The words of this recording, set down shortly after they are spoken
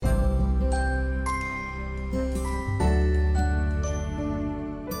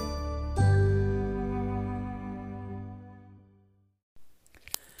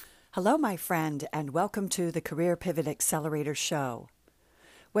Hello, my friend, and welcome to the Career Pivot Accelerator Show.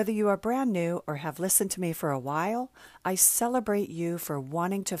 Whether you are brand new or have listened to me for a while, I celebrate you for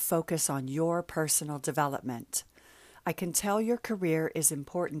wanting to focus on your personal development. I can tell your career is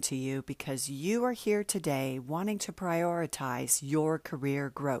important to you because you are here today wanting to prioritize your career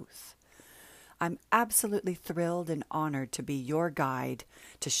growth. I'm absolutely thrilled and honored to be your guide,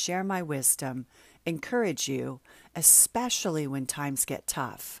 to share my wisdom, encourage you, especially when times get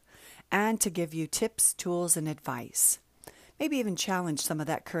tough, and to give you tips, tools, and advice. Maybe even challenge some of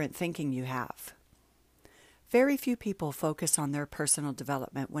that current thinking you have. Very few people focus on their personal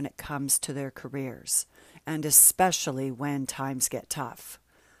development when it comes to their careers, and especially when times get tough.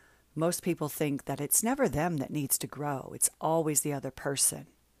 Most people think that it's never them that needs to grow, it's always the other person.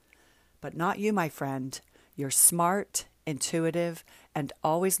 But not you, my friend. You're smart, intuitive, and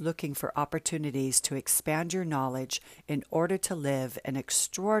always looking for opportunities to expand your knowledge in order to live an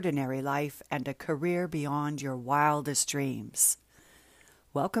extraordinary life and a career beyond your wildest dreams.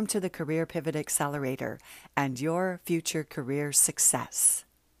 Welcome to the Career Pivot Accelerator and your future career success.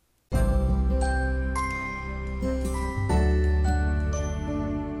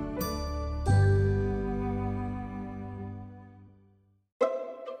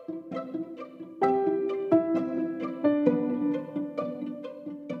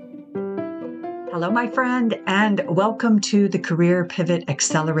 Hello, my friend, and welcome to the Career Pivot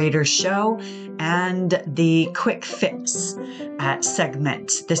Accelerator Show and the Quick Fix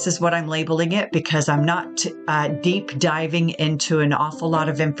segment. This is what I'm labeling it because I'm not deep diving into an awful lot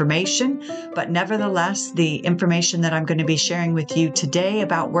of information, but nevertheless, the information that I'm going to be sharing with you today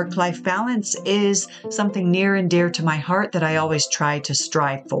about work-life balance is something near and dear to my heart that I always try to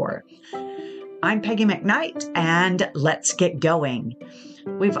strive for. I'm Peggy McKnight, and let's get going.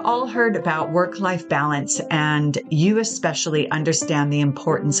 We've all heard about work-life balance, and you especially understand the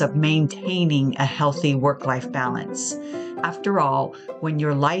importance of maintaining a healthy work-life balance. After all, when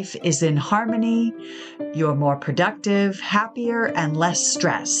your life is in harmony, you're more productive, happier, and less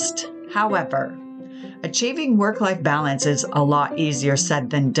stressed. However, achieving work-life balance is a lot easier said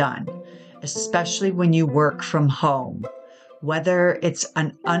than done, especially when you work from home. Whether it's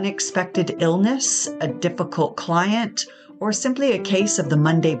an unexpected illness, a difficult client, or simply a case of the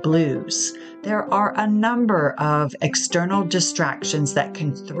Monday blues, there are a number of external distractions that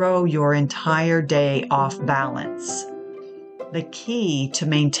can throw your entire day off balance. The key to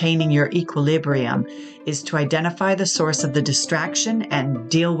maintaining your equilibrium is to identify the source of the distraction and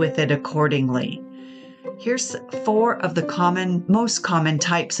deal with it accordingly. Here's 4 of the most common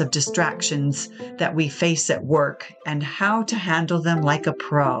types of distractions that we face at work and how to handle them like a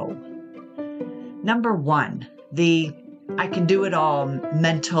pro. Number 1, the I can do it all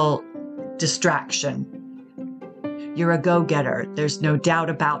mental distraction. You're a go-getter. There's no doubt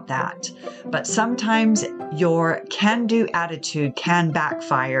about that. But sometimes your can-do attitude can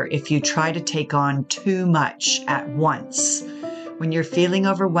backfire if you try to take on too much at once. When you're feeling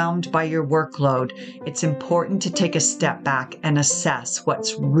overwhelmed by your workload, it's important to take a step back and assess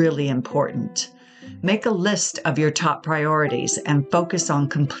what's really important. Make a list of your top priorities and focus on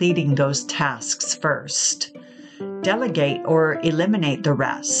completing those tasks first. Delegate or eliminate the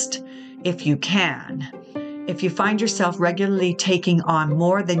rest, if you can. If you find yourself regularly taking on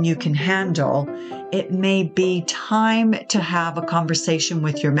more than you can handle, it may be time to have a conversation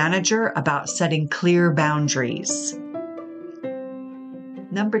with your manager about setting clear boundaries.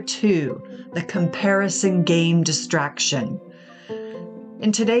 Number 2, the comparison game distraction.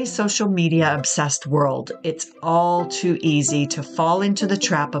 In today's social media obsessed world, it's all too easy to fall into the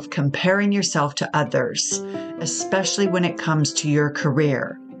trap of comparing yourself to others, especially when it comes to your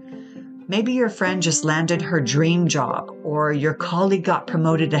career. Maybe your friend just landed her dream job, or your colleague got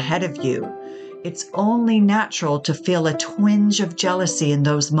promoted ahead of you. It's only natural to feel a twinge of jealousy in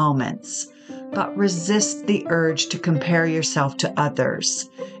those moments, but resist the urge to compare yourself to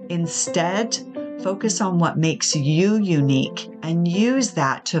others. Instead, focus on what makes you unique and use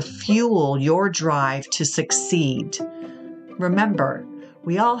that to fuel your drive to succeed. Remember,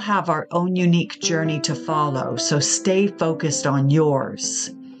 we all have our own unique journey to follow, so stay focused on yours.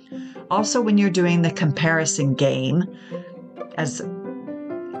 Also, when you're doing the comparison game,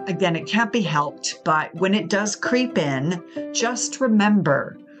 again, it can't be helped, but when it does creep in, just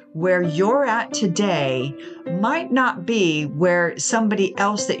remember where you're at today might not be where somebody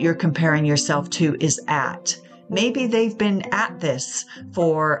else that you're comparing yourself to is at. Maybe they've been at this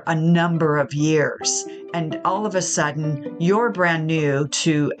for a number of years, and all of a sudden you're brand new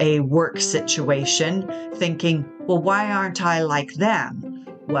to a work situation thinking, well, why aren't I like them?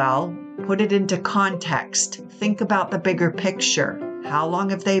 Well, put it into context. Think about the bigger picture. How long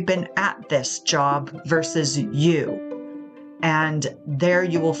have they been at this job versus you? And there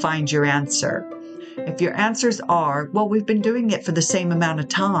you will find your answer. If your answers are, well, we've been doing it for the same amount of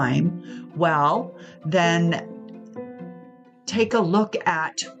time, well, then take a look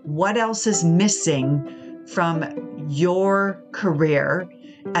at what else is missing from your career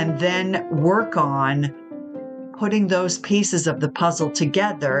and then work on putting those pieces of the puzzle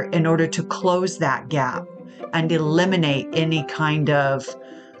together in order to close that gap and eliminate any kind of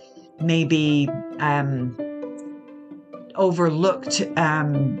maybe overlooked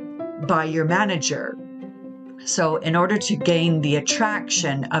by your manager. So in order to gain the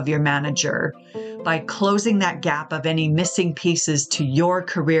attraction of your manager, by closing that gap of any missing pieces to your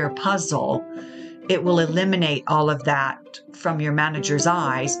career puzzle, it will eliminate all of that from your manager's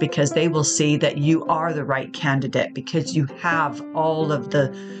eyes, because they will see that you are the right candidate because you have all of the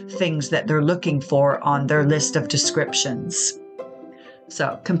things that they're looking for on their list of descriptions.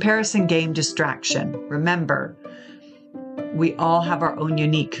 So, comparison game distraction. Remember, we all have our own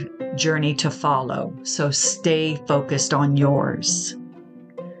unique journey to follow, so stay focused on yours.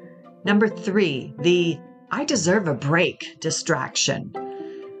 Number 3, the I deserve a break distraction.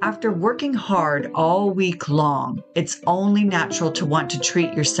 After working hard all week long, it's only natural to want to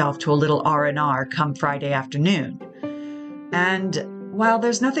treat yourself to a little R&R come Friday afternoon. And while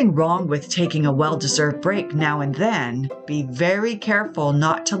there's nothing wrong with taking a well-deserved break now and then, be very careful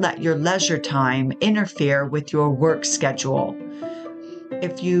not to let your leisure time interfere with your work schedule.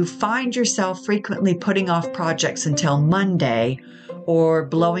 If you find yourself frequently putting off projects until Monday, or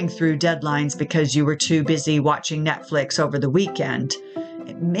blowing through deadlines because you were too busy watching Netflix over the weekend,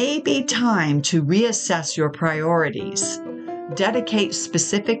 it may be time to reassess your priorities. Dedicate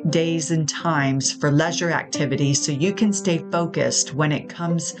specific days and times for leisure activities so you can stay focused when it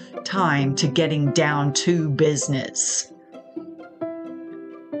comes time to getting down to business.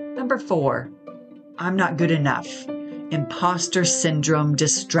 Number 4, I'm not good enough. Imposter syndrome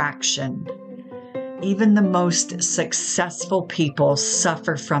distraction. Even the most successful people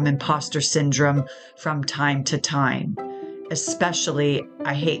suffer from imposter syndrome from time to time, especially,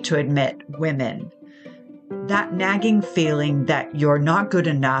 I hate to admit, women. That nagging feeling that you're not good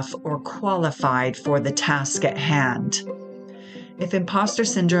enough or qualified for the task at hand. If imposter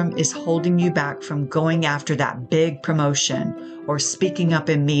syndrome is holding you back from going after that big promotion or speaking up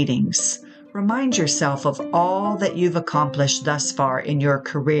in meetings, remind yourself of all that you've accomplished thus far in your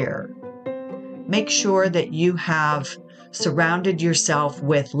career. Make sure that you have surrounded yourself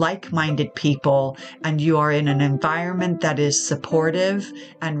with like-minded people and you are in an environment that is supportive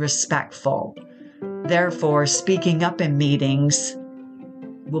and respectful. Therefore, speaking up in meetings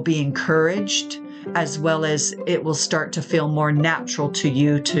will be encouraged, as well as it will start to feel more natural to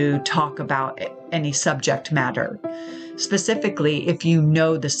you to talk about any subject matter. Specifically, if you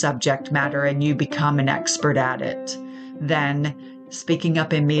know the subject matter and you become an expert at it, then speaking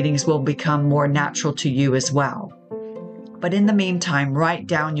up in meetings will become more natural to you as well. But in the meantime, write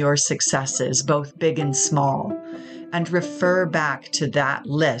down your successes, both big and small, and refer back to that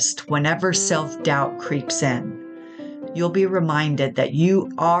list whenever self-doubt creeps in. You'll be reminded that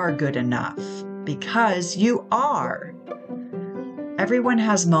you are good enough, because you are. Everyone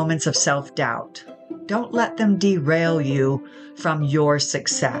has moments of self-doubt. Don't let them derail you from your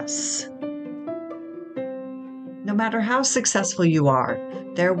success. No matter how successful you are,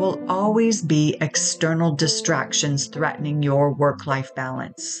 there will always be external distractions threatening your work-life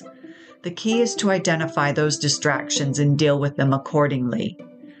balance. The key is to identify those distractions and deal with them accordingly.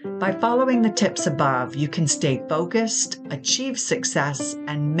 By following the tips above, you can stay focused, achieve success,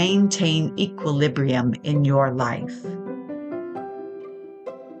 and maintain equilibrium in your life.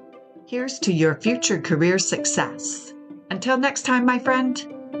 Here's to your future career success. Until next time, my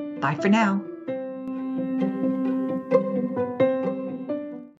friend, bye for now.